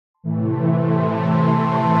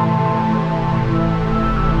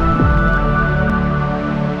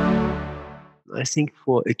I think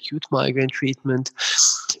for acute migraine treatment,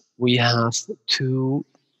 we have two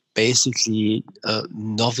basically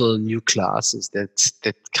novel new classes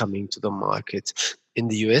that coming to the market. In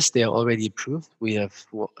the US, they are already approved. We have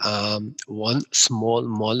one small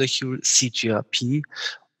molecule CGRP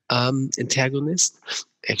antagonist.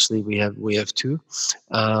 Actually, we have two.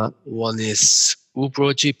 One is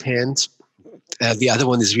Ubrogepant. The other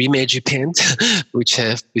one is Rimegepant, which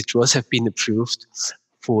both have been approved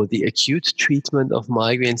for the acute treatment of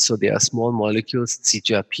migraine. So they are small molecules,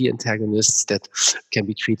 CGRP antagonists that can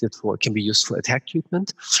be used for attack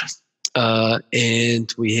treatment.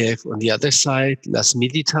 And we have on the other side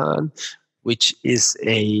Lasmiditan, which is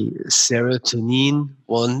a serotonin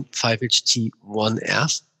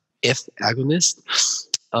 5-HT1F agonist.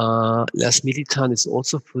 Lasmiditan is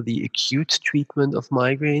also for the acute treatment of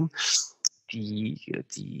migraine.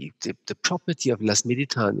 The property of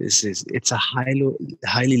lasmiditan is it's a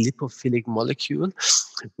highly lipophilic molecule,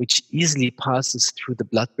 which easily passes through the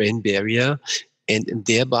blood-brain barrier and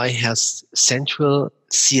thereby has central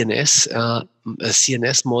CNS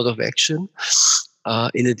mode of action.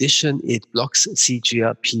 In addition, it blocks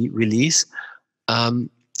CGRP release.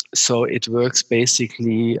 So it works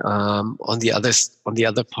basically on the other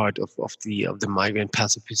part of the migraine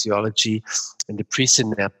pathophysiology and the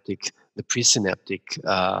presynaptic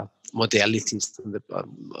modalities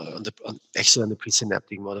actually on the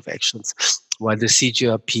presynaptic mode of actions, while the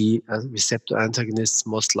CGRP receptor antagonists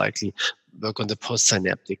most likely work on the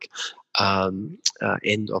postsynaptic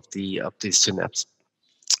end of the synapse.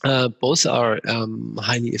 Both are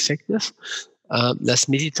highly effective.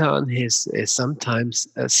 Lasmiditan has sometimes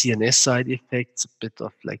CNS side effects, a bit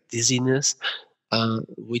of like dizziness,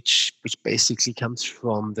 which basically comes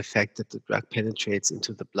from the fact that the drug penetrates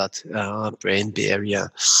into the blood-brain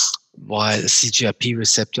barrier, while CGRP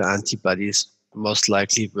receptor antibodies most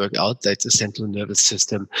likely work outside the central nervous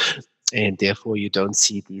system, and therefore you don't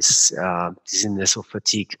see these dizziness or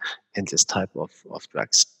fatigue and this type of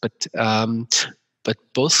drugs. But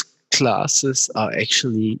both classes are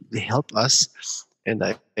actually, they help us, and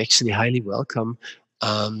I actually highly welcome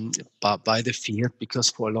by the field, because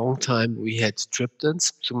for a long time we had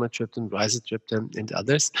triptans, sumatriptan, rizatriptan, and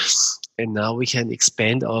others, and now we can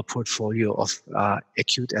expand our portfolio of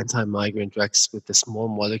acute anti-migraine drugs with the small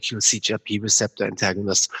molecule CGRP receptor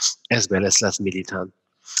antagonists as well as lasmiditan.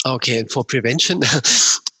 Okay, and for prevention,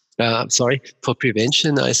 for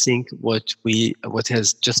prevention, I think what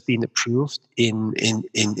has just been approved in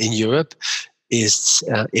Europe is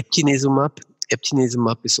Eptinezumab.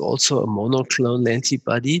 Eptinezumab is also a monoclonal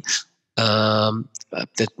antibody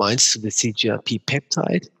that binds to the CGRP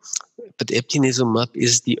peptide. But Eptinezumab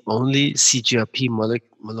is the only CGRP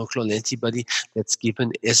monoclonal antibody that's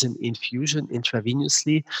given as an infusion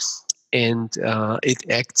intravenously, and it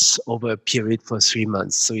acts over a period for 3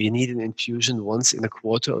 months. So you need an infusion once in a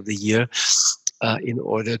quarter of the year in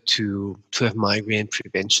order to have migraine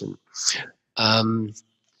prevention.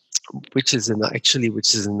 Which is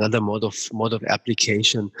another mode of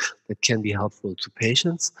application that can be helpful to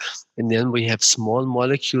patients. And then we have small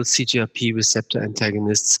molecule CGRP receptor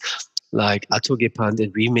antagonists like Ubrogepant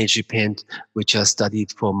and Rimegepant, which are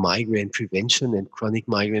studied for migraine prevention and chronic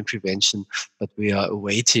migraine prevention, but we are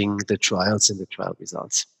awaiting the trials and the trial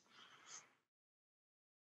results.